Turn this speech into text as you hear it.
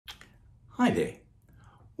Hi there.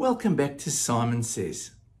 Welcome back to Simon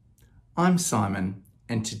Says. I'm Simon,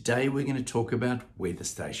 and today we're going to talk about weather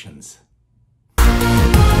stations.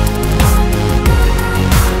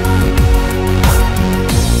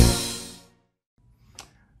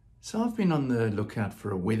 So I've been on the lookout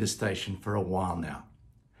for a weather station for a while now.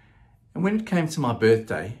 And when it came to my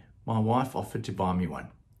birthday, my wife offered to buy me one.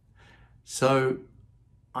 So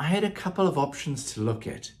I had a couple of options to look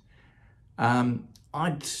at.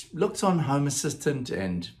 I'd looked on Home Assistant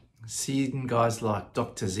and seen guys like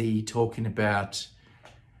Dr. Z talking about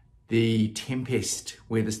the Tempest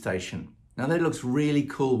weather station. Now that looks really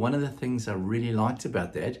cool. One of the things I really liked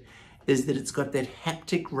about that is that it's got that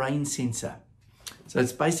haptic rain sensor. So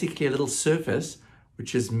it's basically a little surface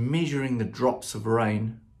which is measuring the drops of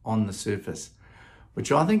rain on the surface,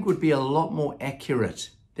 which I think would be a lot more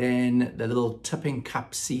accurate than the little tipping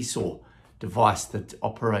cup seesaw device that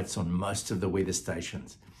operates on most of the weather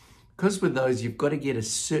stations. Because with those, you've got to get a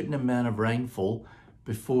certain amount of rainfall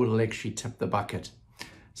before it'll actually tip the bucket.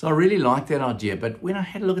 So I really like that idea, but when I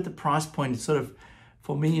had a look at the price point, it sort of,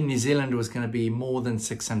 for me in New Zealand, it was going to be more than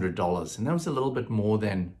 $600, and that was a little bit more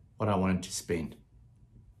than what I wanted to spend.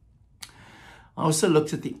 I also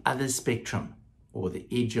looked at the other spectrum, or the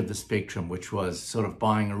edge of the spectrum, which was sort of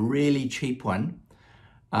buying a really cheap one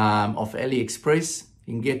off AliExpress.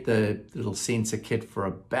 You can get the little sensor kit for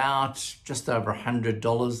about just over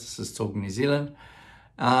 $100. This is talking New Zealand.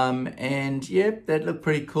 And yeah, that looked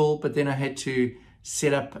pretty cool. But then I had to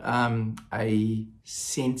set up a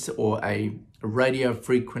sensor or a radio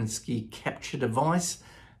frequency capture device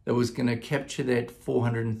that was going to capture that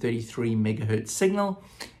 433 megahertz signal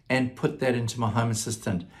and put that into my Home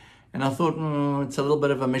Assistant. And I thought, it's a little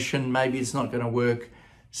bit of a mission. Maybe it's not going to work.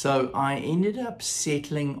 So I ended up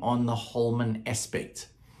settling on the Holman aspect.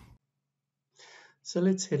 So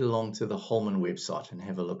let's head along to the Holman website and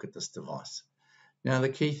have a look at this device. Now the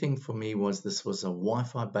key thing for me was this was a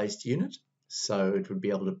Wi-Fi based unit, so it would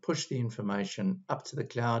be able to push the information up to the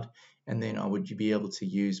cloud, and then I would be able to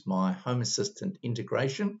use my Home Assistant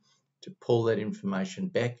integration to pull that information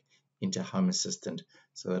back into Home Assistant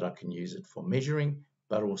so that I can use it for measuring,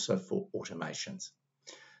 but also for automations.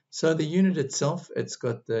 So the unit itself, it's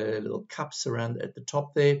got the little cups around at the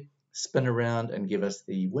top there, spin around and give us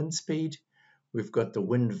the wind speed. We've got the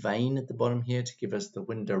wind vane at the bottom here to give us the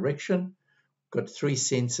wind direction. We've got 3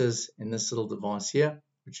 sensors in this little device here,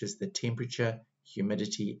 which is the temperature,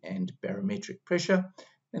 humidity, and barometric pressure.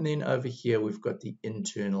 And then over here, we've got the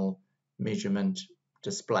internal measurement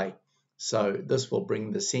display. So this will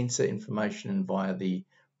bring the sensor information in via the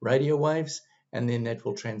radio waves, and then that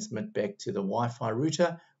will transmit back to the Wi-Fi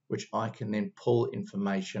router, which I can then pull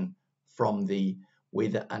information from the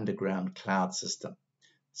Weather Underground cloud system.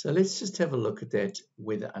 So let's just have a look at that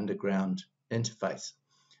Weather Underground interface.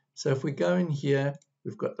 So if we go in here,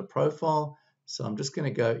 we've got the profile. So I'm just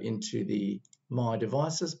going to go into the My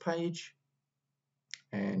Devices page,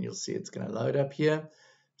 and you'll see it's going to load up here.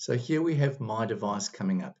 So here we have My Device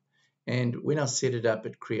coming up. And when I set it up,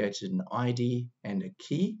 it created an ID and a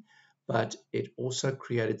key, but it also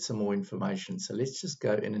created some more information. So let's just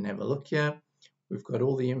go in and have a look here. We've got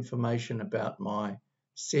all the information about my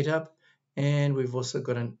setup, and we've also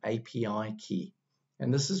got an API key.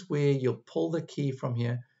 And this is where you'll pull the key from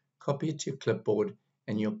here, copy it to your clipboard,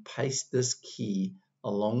 and you'll paste this key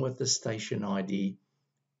along with the station ID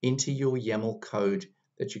into your YAML code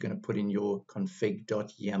that you're going to put in your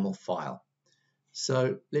config.yaml file.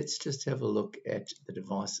 So let's just have a look at the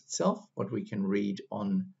device itself, what we can read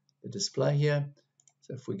on the display here.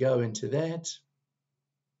 So if we go into that,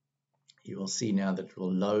 you will see now that it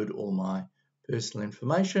will load all my personal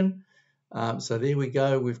information. So there we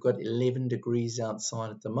go. We've got 11 degrees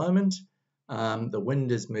outside at the moment. The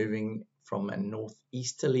wind is moving from a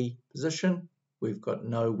northeasterly position. We've got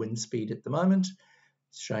no wind speed at the moment.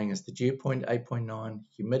 It's showing us the dew point, 8.9,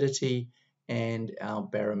 humidity, and our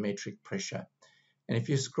barometric pressure. And if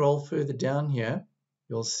you scroll further down here,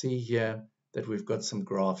 you'll see here that we've got some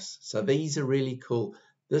graphs. So these are really cool.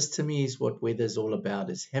 This to me is what weather's all about,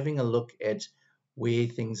 is having a look at where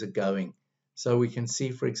things are going. So we can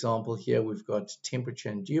see, for example, here we've got temperature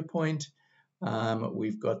and dew point.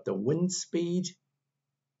 We've got the wind speed,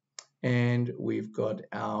 and we've got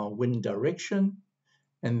our wind direction.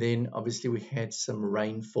 And then obviously we had some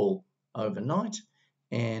rainfall overnight,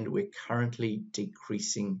 and we're currently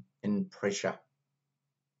decreasing in pressure.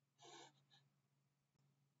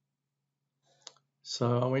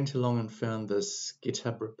 So I went along and found this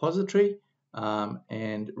Github repository,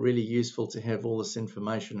 and really useful to have all this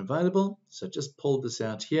information available. So just pulled this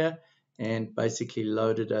out here and basically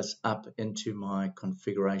loaded us up into my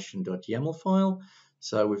configuration.yaml file.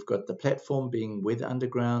 So we've got the platform being Weather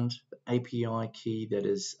Underground, the API key that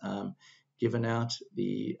is given out,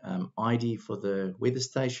 the ID for the weather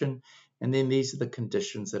station, and then these are the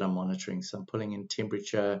conditions that I'm monitoring. So I'm pulling in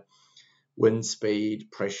temperature, wind speed,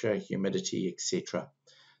 pressure, humidity, etc.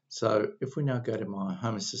 So if we now go to my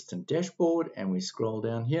Home Assistant dashboard and we scroll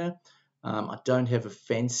down here, I don't have a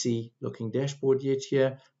fancy looking dashboard yet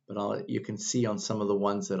here, but you can see on some of the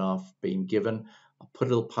ones that I've been given. I'll put a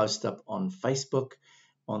little post up on Facebook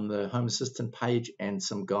on the Home Assistant page, and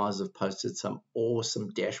some guys have posted some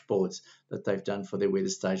awesome dashboards that they've done for their weather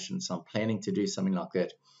station. So I'm planning to do something like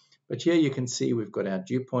that. But here you can see we've got our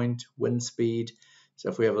dew point, wind speed. So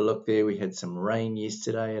if we have a look there, we had some rain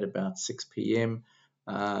yesterday at about 6 p.m.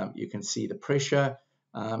 You can see the pressure.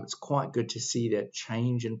 It's quite good to see that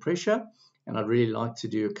change in pressure. And I'd really like to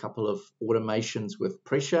do a couple of automations with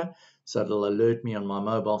pressure. So it'll alert me on my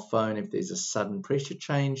mobile phone if there's a sudden pressure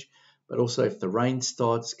change. But also if the rain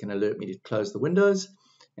starts, it can alert me to close the windows.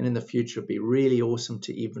 And in the future, it'd be really awesome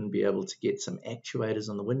to even be able to get some actuators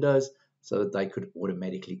on the windows so that they could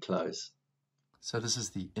automatically close. So this is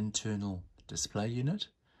the internal display unit.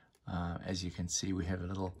 As you can see, we have a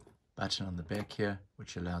little button on the back here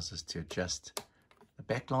which allows us to adjust the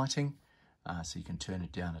backlighting, so you can turn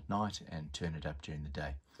it down at night and turn it up during the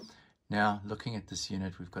day. Now looking at this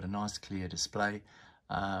unit, we've got a nice clear display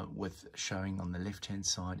with showing on the left hand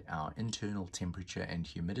side our internal temperature and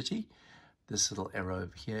humidity. This little arrow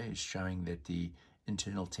over here is showing that the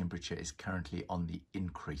internal temperature is currently on the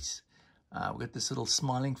increase. We've got this little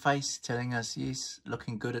smiling face telling us, yes,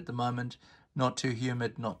 looking good at the moment, not too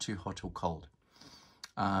humid, not too hot or cold.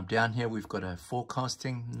 Down here we've got a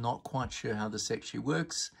forecasting, not quite sure how this actually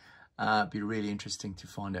works. It'd be really interesting to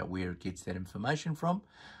find out where it gets that information from.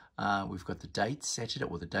 We've got the date, Saturday,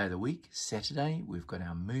 or the day of the week, Saturday. We've got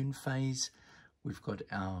our moon phase. We've got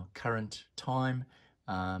our current time.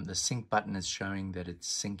 The sync button is showing that it's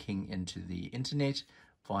syncing into the internet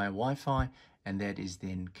via Wi-Fi, and that is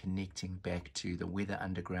then connecting back to the Weather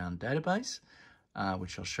Underground database,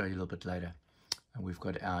 which I'll show you a little bit later. And we've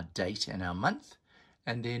got our date and our month.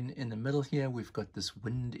 And then in the middle here, we've got this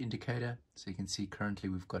wind indicator. So you can see currently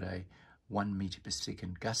we've got a 1 meter per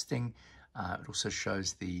second gusting. It also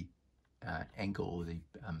shows the angle or the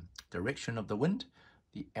direction of the wind.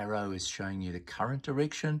 The arrow is showing you the current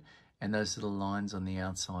direction, and those little lines on the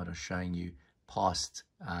outside are showing you past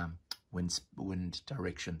wind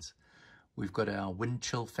directions. We've got our wind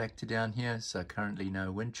chill factor down here, so currently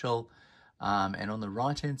no wind chill. And on the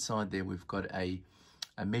right hand side there, we've got a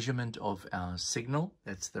measurement of our signal.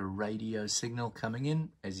 That's the radio signal coming in.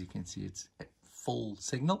 As you can see, it's at full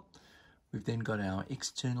signal. We've then got our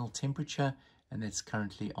external temperature, and that's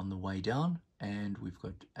currently on the way down, and we've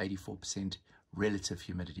got 84% relative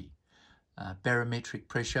humidity. Barometric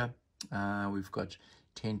pressure, we've got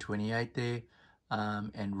 1028 there,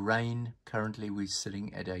 and rain, currently we're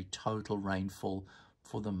sitting at a total rainfall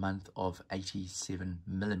for the month of 87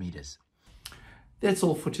 millimeters. That's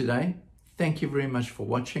all for today. Thank you very much for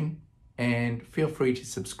watching, and feel free to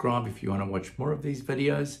subscribe if you want to watch more of these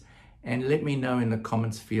videos, and let me know in the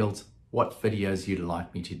comments field what videos you'd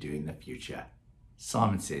like me to do in the future.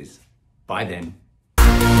 Simon says, bye then.